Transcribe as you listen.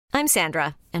I'm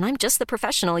Sandra, and I'm just the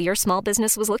professional your small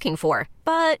business was looking for.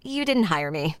 But you didn't hire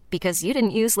me because you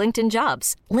didn't use LinkedIn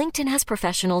Jobs. LinkedIn has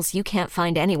professionals you can't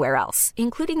find anywhere else,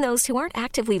 including those who aren't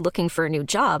actively looking for a new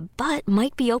job, but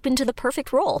might be open to the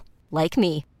perfect role, like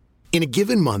me. In a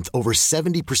given month, over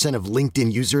 70% of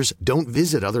LinkedIn users don't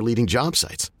visit other leading job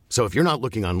sites. So if you're not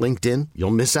looking on LinkedIn,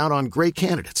 you'll miss out on great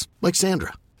candidates like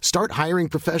Sandra. Start hiring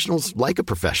professionals like a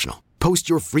professional. Post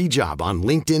your free job on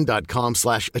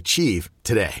linkedin.com/achieve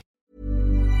today.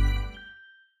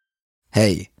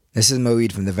 Hey, this is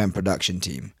Moeed from the Vent production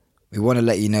team. We want to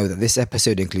let you know that this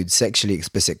episode includes sexually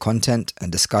explicit content and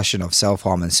discussion of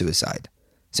self-harm and suicide.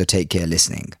 So take care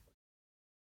listening.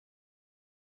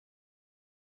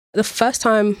 The first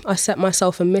time I set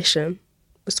myself a mission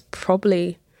was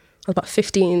probably, I was about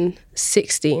 15,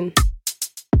 16.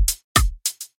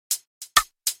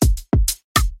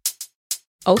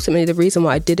 Ultimately, the reason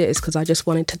why I did it is because I just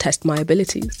wanted to test my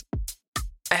abilities.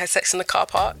 I had sex in the car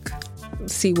park,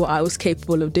 see what I was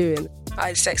capable of doing. I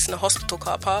had sex in a hospital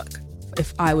car park.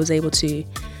 If I was able to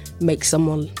make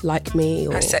someone like me,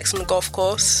 or I had sex on the golf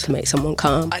course to make someone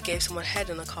come. I gave someone head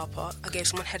in a car park. I gave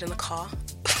someone head in a car.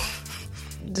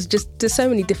 There's so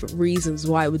many different reasons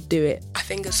why I would do it. I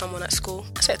fingered someone at school.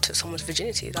 I said took someone's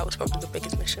virginity. That was probably the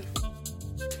biggest mission.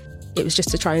 It was just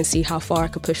to try and see how far I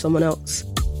could push someone else.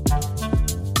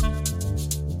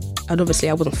 And obviously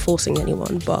I wasn't forcing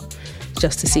anyone, but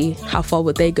just to see how far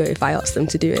would they go if I asked them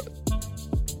to do it.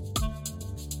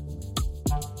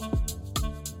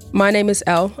 My name is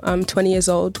Elle. I'm 20 years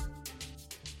old.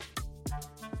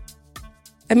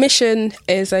 A mission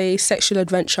is a sexual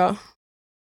adventure.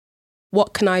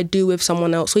 What can I do with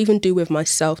someone else, or even do with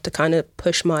myself, to kind of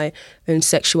push my own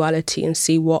sexuality and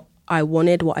see what I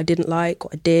wanted, what I didn't like,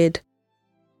 what I did.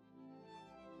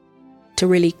 To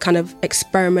really kind of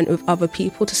experiment with other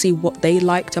people to see what they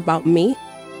liked about me.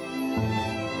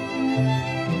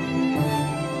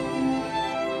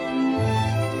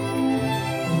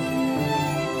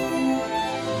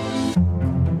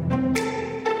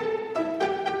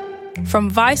 From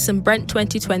Vice and Brent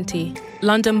 2020,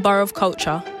 London Borough of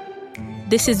Culture,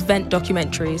 this is Vent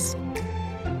Documentaries.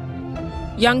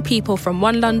 Young people from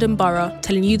one London borough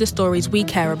telling you the stories we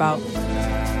care about.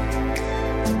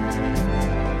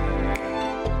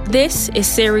 This is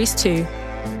Series 2,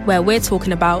 where we're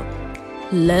talking about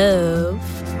love.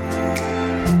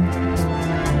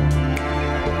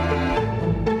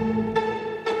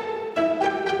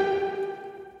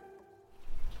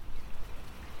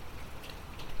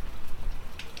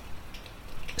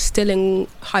 Still in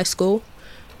high school,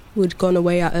 we'd gone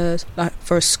away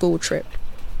for a school trip.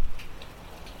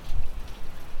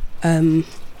 I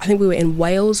think we were in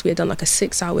Wales. We had done like a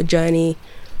 6-hour journey.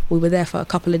 We were there for a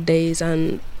couple of days,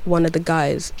 and one of the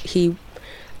guys, he, I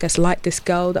guess, liked this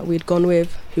girl that we'd gone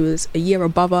with, who was a year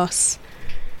above us.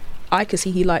 I could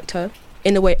see he liked her.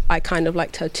 In a way, I kind of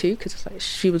liked her too, because it's like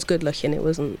she was good looking. It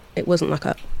wasn't like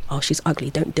oh, she's ugly,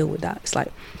 don't deal with that. It's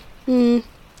like,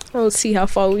 I'll see how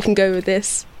far we can go with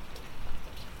this.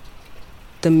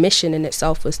 The mission in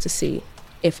itself was to see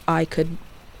if I could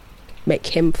make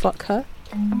him fuck her.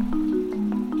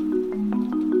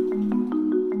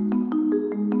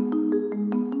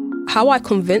 How I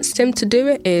convinced him to do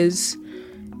it is,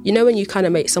 you know when you kind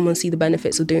of make someone see the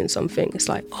benefits of doing something, it's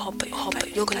like, but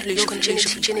you're going to lose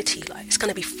your virginity. Like, it's going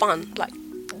to be fun. Like,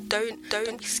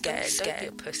 don't be scared. Don't be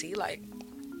a pussy. Like,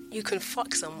 you can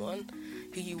fuck someone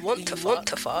who you want to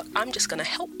fuck. I'm just going to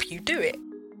help you do it.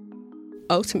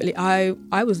 Ultimately, I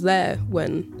was there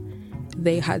when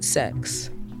they had sex,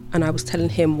 and I was telling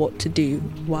him what to do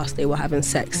whilst they were having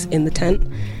sex in the tent.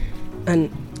 And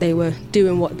they were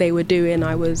doing what they were doing.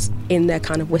 I was in there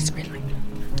kind of whispering, like,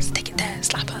 stick it there,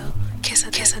 slap her, kiss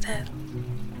her there.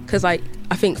 Because I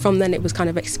think from then it was kind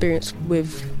of experience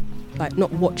with, like,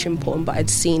 not watching porn, but I'd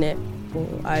seen it, or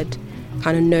I'd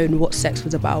kind of known what sex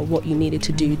was about, what you needed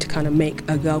to do to kind of make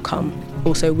a girl come.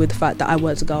 Also with the fact that I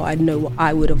was a girl, I'd know what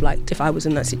I would have liked if I was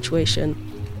in that situation.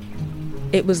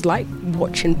 It was like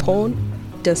watching porn,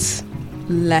 just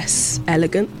less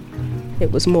elegant.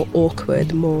 It was more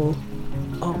awkward, more,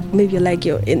 oh, move your leg,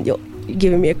 you're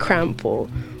giving me a cramp or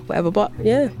whatever, but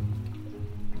yeah.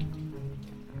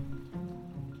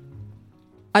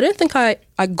 I don't think I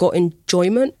got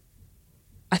enjoyment.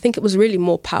 I think it was really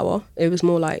more power. It was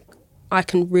more like, I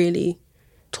can really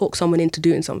talk someone into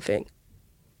doing something.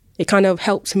 It kind of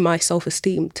helps my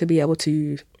self-esteem to be able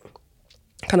to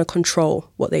kind of control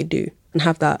what they do and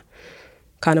have that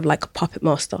kind of like a puppet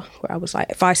master, where I was like,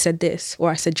 if I said this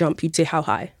or I said jump, you'd say how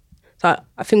high. So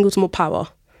I think it was more power.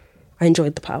 I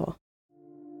enjoyed the power.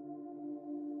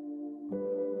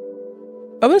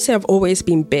 I wouldn't say I've always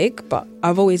been big, but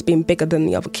I've always been bigger than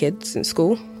the other kids in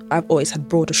school. I've always had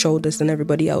broader shoulders than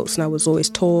everybody else, and I was always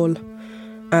tall.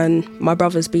 And my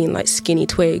brothers being like skinny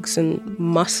twigs and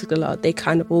muscular, they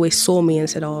kind of always saw me and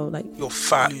said, oh, like, you're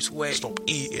fat, lose weight, stop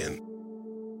eating.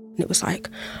 And it was like,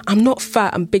 I'm not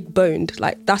fat, I'm big boned.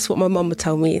 Like, that's what my mum would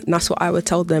tell me, and that's what I would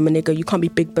tell them. And they go, you can't be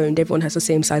big boned, everyone has the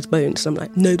same size bones. And I'm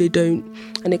like, no, they don't.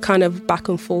 And it kind of back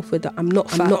and forth with that, I'm not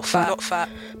fat.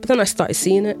 But then I started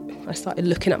seeing it. I started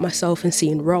looking at myself and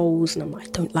seeing rolls, and I'm like,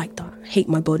 I don't like that. I hate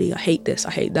my body, I hate this,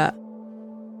 I hate that.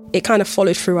 It kind of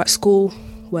followed through at school,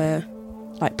 where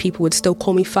like people would still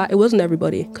call me fat. It wasn't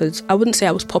everybody, because I wouldn't say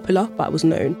I was popular, but I was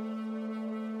known.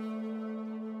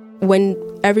 When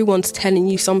everyone's telling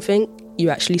you something, you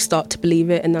actually start to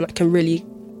believe it, and then it can really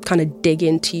kind of dig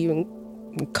into you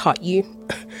and cut you.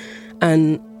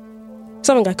 And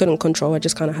something I couldn't control, I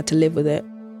just kind of had to live with it.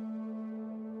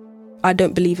 I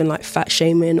don't believe in like fat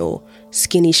shaming or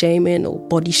skinny shaming or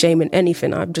body shaming,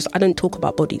 anything. I don't talk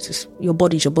about bodies. Your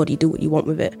body's your body, do what you want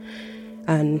with it.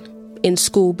 And in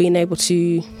school, being able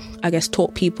to, I guess,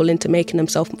 talk people into making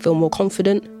themselves feel more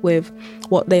confident with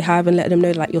what they have and let them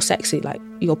know, like, you're sexy, like,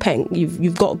 you're peng,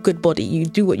 you've got a good body, you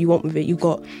do what you want with it, you've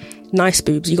got nice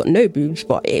boobs, you've got no boobs,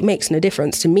 but it makes no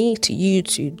difference to me, to you,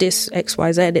 to this, X,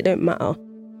 Y, Z, it don't matter.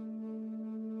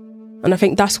 And I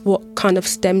think that's what kind of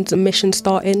stemmed the mission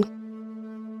starting.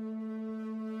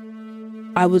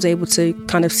 I was able to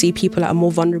kind of see people at a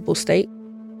more vulnerable state.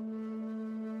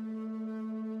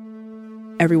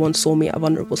 Everyone saw me at a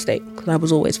vulnerable state because I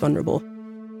was always vulnerable.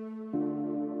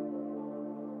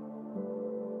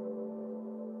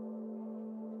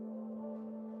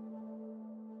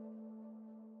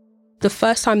 The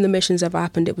first time the missions ever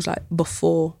happened, it was like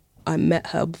before I met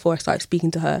her, before I started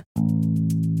speaking to her.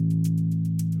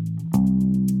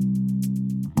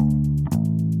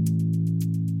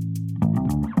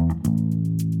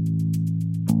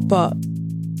 But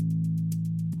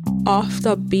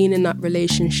after being in that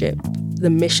relationship, the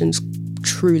missions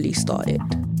truly started.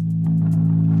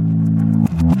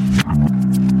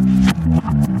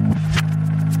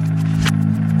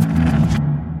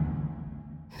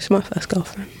 She's my first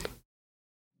girlfriend.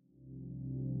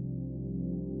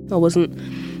 I wasn't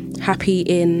happy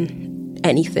in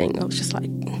anything. I was just like,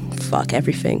 fuck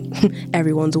everything.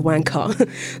 Everyone's a wanker.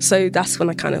 So that's when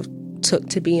I kind of took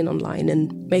to being online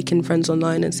and making friends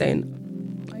online and saying,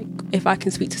 if I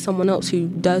can speak to someone else who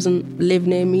doesn't live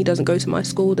near me, doesn't go to my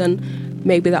school, then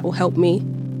maybe that will help me.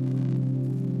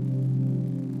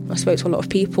 I spoke to a lot of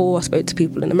people. I spoke to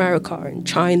people in America, in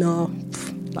China,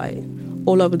 like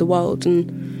all over the world.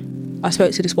 And I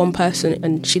spoke to this one person,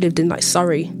 and she lived in like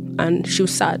Surrey, and she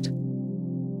was sad.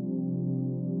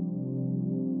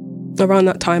 Around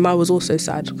that time, I was also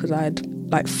sad because I had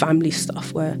like family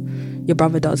stuff where your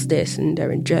brother does this and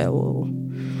they're in jail, or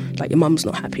like your mum's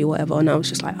not happy or whatever. And I was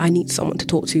just like, I need someone to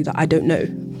talk to that I don't know,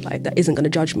 like that isn't going to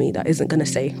judge me, that isn't going to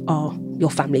say, oh, your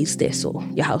family's this or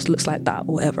your house looks like that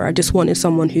or whatever. I just wanted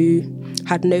someone who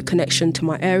had no connection to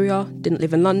my area, didn't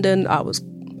live in London. I was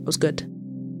good.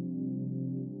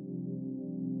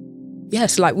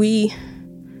 Yes, like we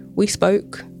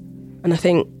spoke, and I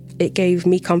think it gave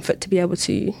me comfort to be able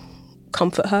to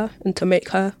comfort her and to make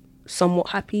her somewhat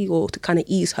happy, or to kind of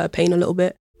ease her pain a little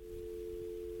bit.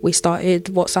 We started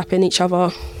WhatsApping each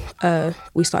other.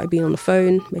 We started being on the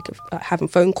phone, having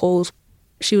phone calls.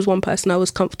 She was one person I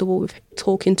was comfortable with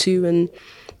talking to and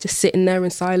just sitting there in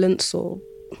silence or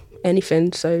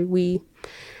anything. So we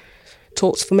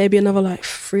talked for maybe another like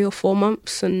 3 or 4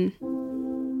 months, and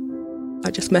I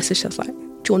just messaged her, I was like, do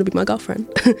you want to be my girlfriend?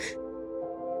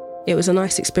 It was a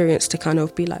nice experience to kind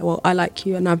of be like, well, I like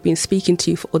you and I've been speaking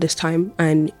to you for all this time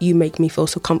and you make me feel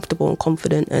so comfortable and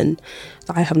confident and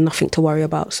that I have nothing to worry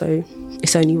about. So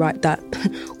it's only right that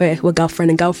we're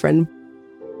girlfriend and girlfriend.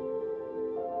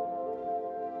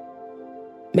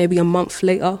 Maybe a month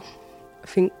later, I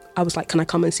think I was like, can I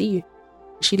come and see you?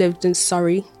 She lived in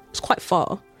Surrey. It was quite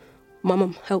far. My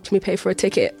mum helped me pay for a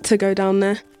ticket to go down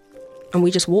there. And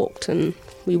we just walked and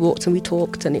we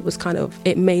talked, and it was kind of,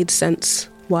 it made sense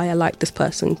why I liked this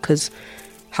person, because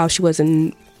how she was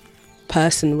in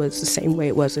person was the same way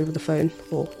it was over the phone,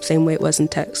 or same way it was in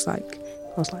text. Like,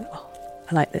 I was like, oh,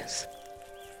 I like this.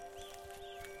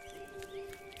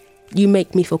 You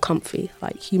make me feel comfy,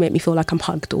 like you make me feel like I'm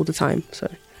hugged all the time. So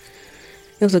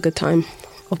it was a good time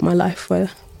of my life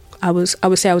where I would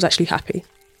say I was actually happy.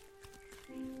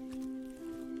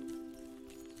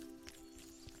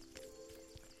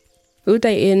 We were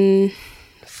dating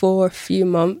for a few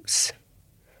months.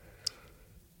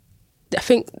 I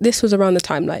think this was around the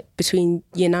time, like between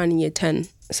year 9 and year 10.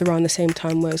 it's around the same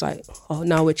time where it's like, oh,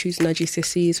 now we're choosing our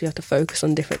GCSEs, we have to focus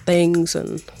on different things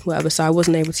and whatever. So I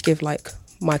wasn't able to give like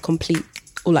my complete,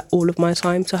 or like all of my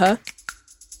time to her.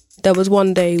 There was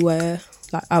one day where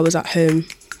like I was at home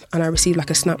and I received like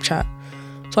a Snapchat.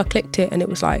 So I clicked it and it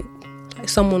was like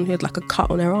someone who had like a cut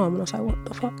on their arm. And I was like, what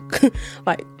the fuck?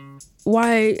 Like,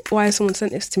 why has someone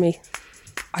sent this to me?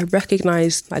 I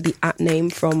recognised like the @name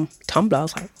from Tumblr. I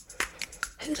was like,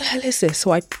 who the hell is this?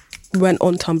 So I went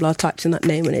on Tumblr, typed in that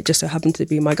name, and it just so happened to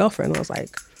be my girlfriend. I was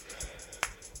like,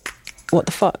 what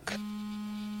the fuck?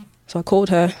 So I called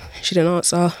her, she didn't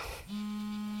answer.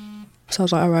 So I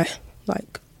was like, all right,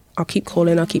 like, I'll keep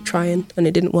calling, I'll keep trying, and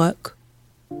it didn't work.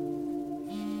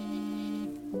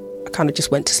 I kind of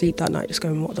just went to sleep that night, just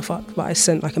going, what the fuck? But I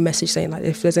sent like a message saying like,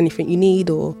 if there's anything you need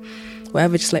or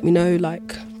whatever, just let me know.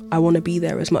 Like, I want to be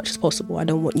there as much as possible. I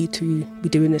don't want you to be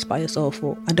doing this by yourself,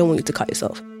 or I don't want you to cut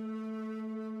yourself.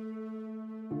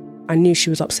 I knew she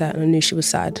was upset and I knew she was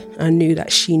sad. I knew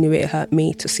that she knew it hurt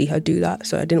me to see her do that.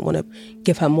 So I didn't want to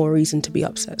give her more reason to be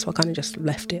upset. So I kind of just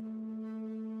left it.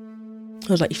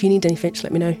 I was like, if you need anything, just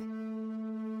let me know.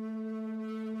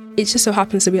 It just so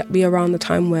happens to be around the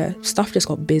time where stuff just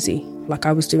got busy. Like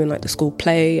I was doing like the school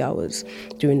play, I was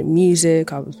doing the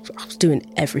music, I was doing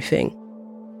everything.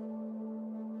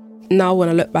 Now when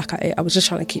I look back at it, I was just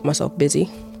trying to keep myself busy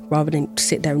rather than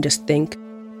sit there and just think.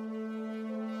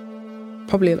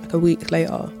 Probably like a week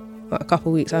later, like a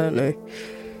couple of weeks, I don't know,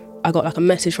 I got like a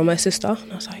message from my sister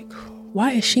and I was like,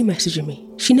 why is she messaging me?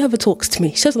 She never talks to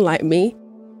me. She doesn't like me.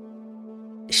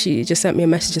 She just sent me a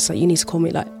message just like, you need to call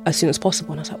me like as soon as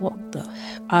possible. And I was like, what the?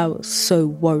 I was so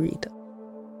worried.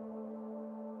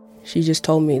 She just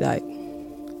told me like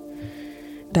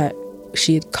that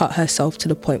she had cut herself to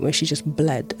the point where she just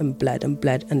bled and bled and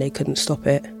bled and they couldn't stop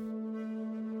it.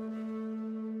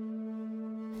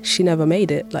 She never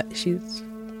made it. Like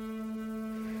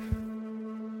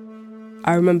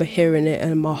I remember hearing it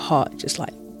and my heart just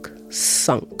like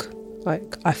sunk.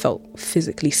 Like I felt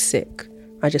physically sick.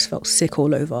 I just felt sick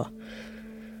all over.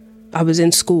 I was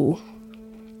in school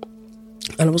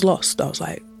and I was lost. I was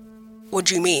like, what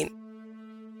do you mean?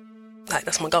 Like,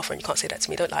 that's my girlfriend, you can't say that to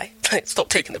me, don't lie. Like, stop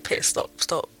taking the piss, stop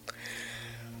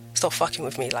fucking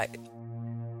with me. Like,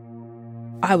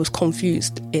 I was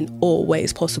confused in all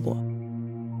ways possible.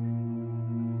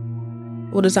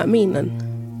 What does that mean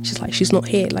then? She's like, she's not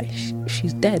here, like,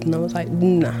 she's dead. And I was like,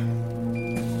 nah.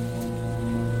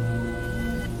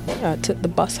 I took the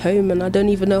bus home and I don't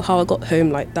even know how I got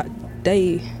home. Like, that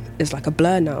day is like a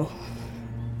blur now.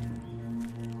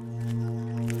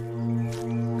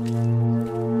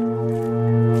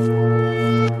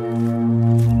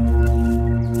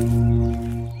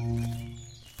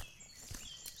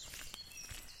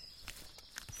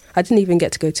 I didn't even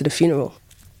get to go to the funeral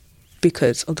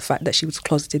because of the fact that she was a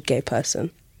closeted gay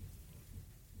person.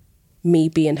 Me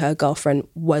being her girlfriend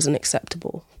wasn't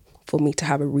acceptable for me to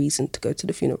have a reason to go to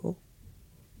the funeral.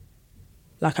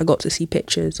 Like, I got to see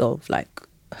pictures of like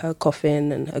her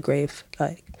coffin and her grave,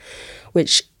 like,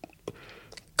 which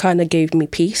kind of gave me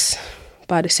peace.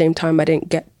 But at the same time, I didn't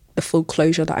get the full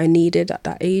closure that I needed at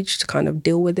that age to kind of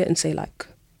deal with it and say like,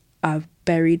 I've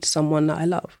buried someone that I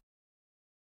love.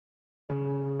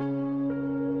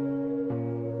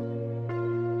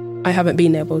 I haven't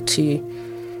been able to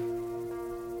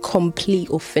complete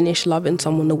or finish loving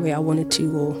someone the way I wanted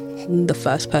to, or the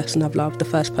first person I've loved, the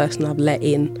first person I've let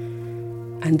in,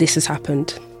 and this has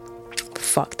happened.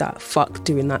 Fuck that. Fuck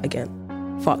doing that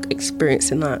again. Fuck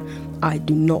experiencing that. I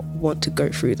do not want to go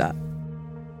through that.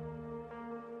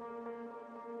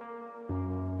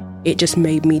 It just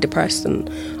made me depressed and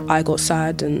I got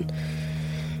sad, and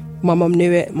my mum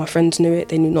knew it, my friends knew it,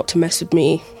 they knew not to mess with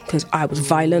me because I was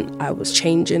violent, I was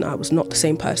changing, I was not the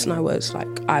same person I was. Like,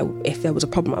 if there was a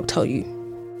problem, I would tell you,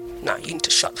 nah, you need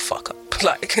to shut the fuck up.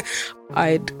 Like,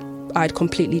 I'd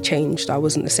completely changed, I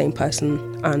wasn't the same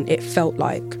person, and it felt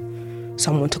like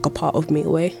someone took a part of me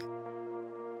away.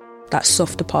 That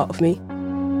softer part of me.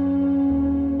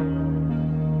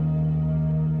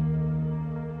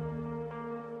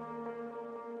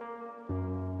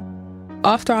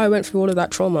 After I went through all of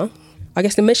that trauma, I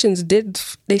guess the missions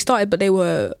they started, but they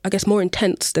were, I guess, more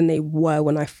intense than they were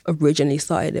when I originally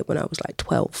started it when I was like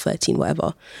 12, 13,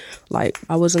 whatever. Like,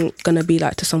 I wasn't going to be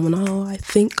like to someone, oh, I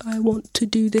think I want to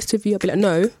do this with you. I'd be like,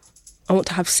 no, I want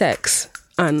to have sex.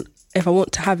 And if I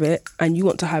want to have it and you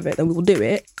want to have it, then we will do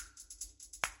it.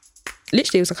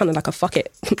 Literally, it was kind of like a fuck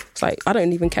it. It's like, I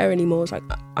don't even care anymore. It's like,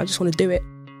 I just want to do it.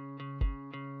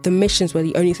 The missions were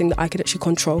the only thing that I could actually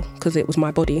control because it was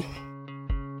my body.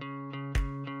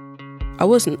 I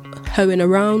wasn't hoeing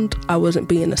around, I wasn't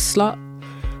being a slut,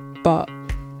 but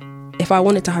if I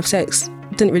wanted to have sex,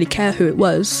 didn't really care who it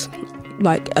was.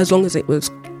 Like, as long as it was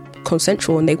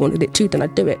consensual and they wanted it too, then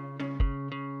I'd do it.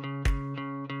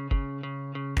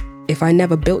 If I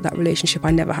never built that relationship,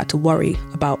 I never had to worry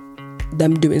about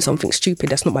them doing something stupid.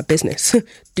 That's not my business.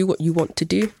 Do what you want to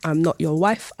do. I'm not your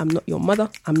wife. I'm not your mother.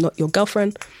 I'm not your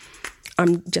girlfriend.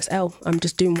 I'm just Elle. I'm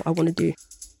just doing what I want to do.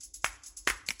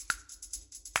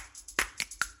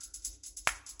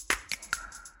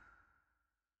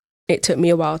 It took me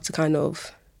a while to kind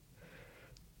of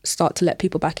start to let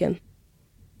people back in.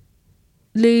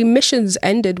 The missions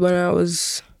ended when I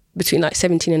was between like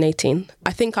 17 and 18.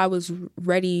 I think I was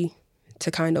ready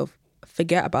to kind of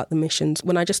forget about the missions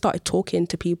when I just started talking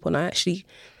to people and I actually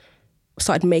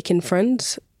started making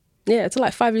friends. Yeah, it's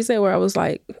like 5 years later where I was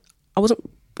like, I wasn't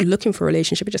looking for a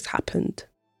relationship, it just happened.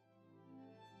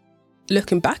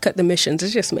 Looking back at the missions, it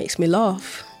just makes me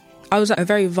laugh. I was at a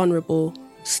very vulnerable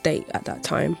state at that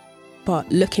time,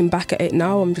 but looking back at it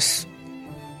now,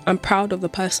 I'm proud of the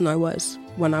person I was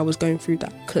when I was going through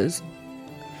that, because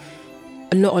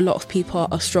not a lot of people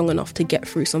are strong enough to get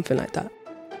through something like that.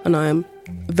 And I am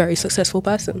a very successful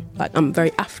person. Like, I'm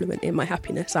very affluent in my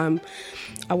happiness. I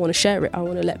want to share it. I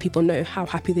want to let people know how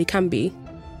happy they can be.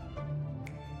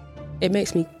 It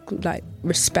makes me like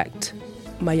respect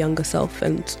my younger self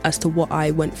and as to what I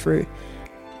went through.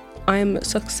 I am a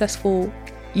successful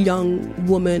young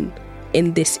woman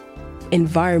in this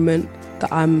environment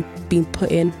that I'm being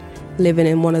put in, living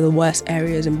in one of the worst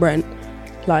areas in Brent.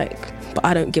 But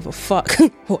I don't give a fuck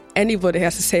what anybody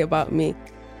has to say about me.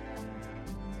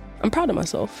 I'm proud of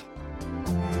myself.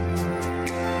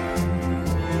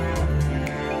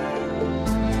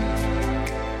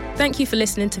 Thank you for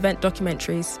listening to Vent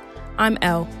Documentaries. I'm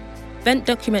Elle. Vent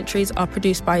Documentaries are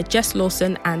produced by Jess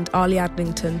Lawson and Ali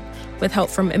Adlington, with help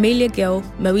from Amelia Gill,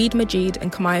 Moeed Majid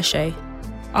and Kamaya Shea.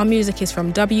 Our music is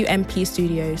from WMP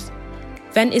Studios.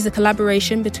 Vent is a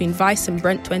collaboration between Vice and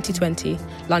Brent 2020,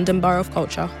 London Borough of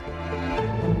Culture.